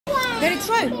Very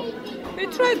try. Very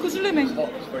try Gozleme. It's hot.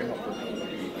 It's very hot.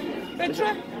 Very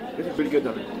try. This is really good,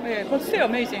 though. Yeah, but still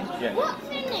amazing. Yeah. What's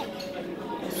in it?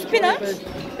 Spinach.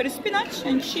 Very spinach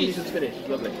and cheese. Cheese and spinach. It's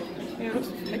lovely. Yeah, looks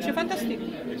actually fantastic.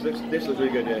 This looks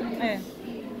really good, yeah. Yeah.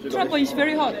 So Truffle is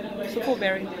very hot. So for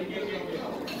berry.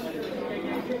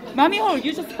 Mommy, or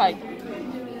you just bite.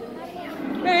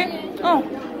 Berry. Oh.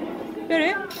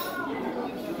 Berry.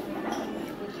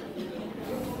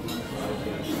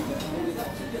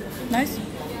 Nice.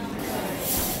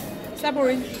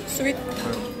 Savory. Sweet.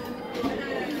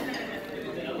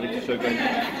 I need to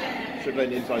sugar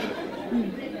the inside of it.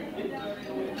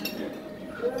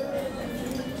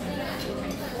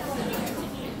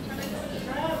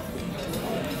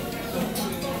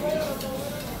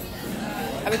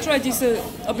 I will try this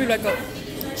a bit like a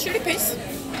chili paste.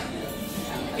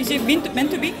 Is it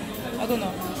meant to be? I don't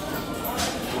know.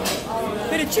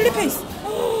 Very chili paste.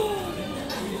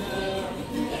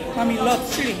 Mommy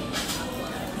loves chili.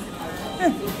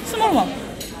 Small one.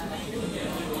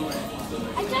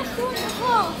 I just want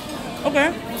half.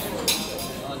 Okay.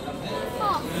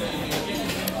 Half.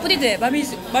 Put it there.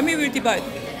 Mommy will divide.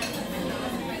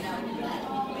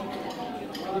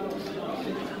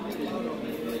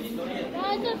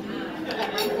 I just.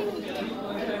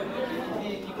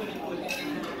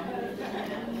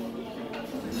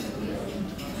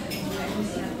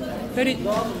 Very.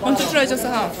 Want to try just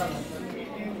half?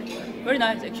 Very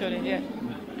nice actually. Yeah.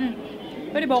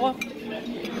 Very 먹어.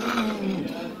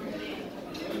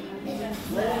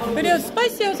 Very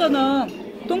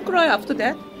spicy여서는 don't cry after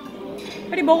that.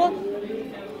 Very 먹어.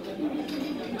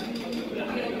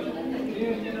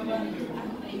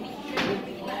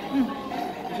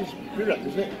 This is burek,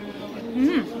 isn't it?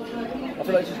 I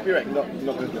feel like this is burek, not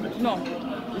Gozleme. No.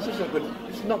 This is not good.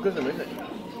 It's not Gozleme, is it?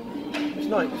 It's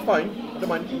nice. It's fine. I don't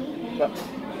mind. But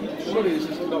surely this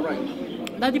is not right.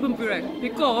 Not even burek,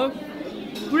 because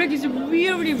burek is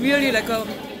really like a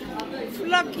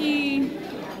flaky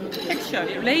texture,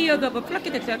 layered of a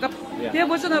flaky texture, like their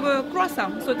version of a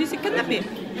croissant. So this cannot be.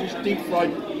 It's deep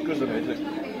fried Gozleme, isn't it?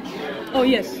 Oh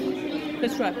yes,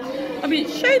 that's right. I mean,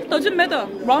 shape doesn't matter.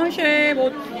 Round shape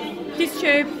or this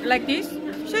shape like this.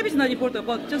 Shape is not important,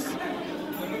 but just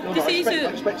No, this I is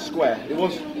expect square. It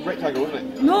was rectangle,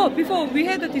 wasn't it? no. Before we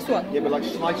had this one. Yeah, but like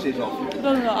slices off.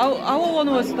 No. Our one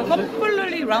was the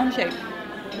completely round shape.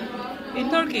 In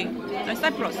Turkey and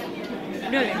Cyprus.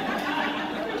 Really.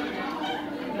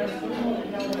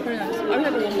 Very nice. I will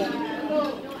have one more.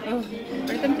 Oh,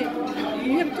 very tempting.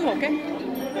 You have two, okay?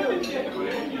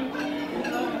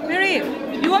 Mary,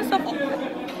 you want some?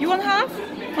 You want half?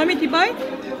 Want me to divide?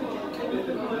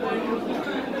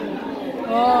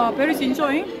 Oh, Barry's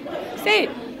enjoying. Say it.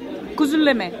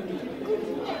 Gozleme.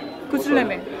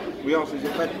 Gozleme. We asked, is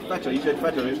it feta? You said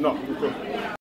feta, it's not.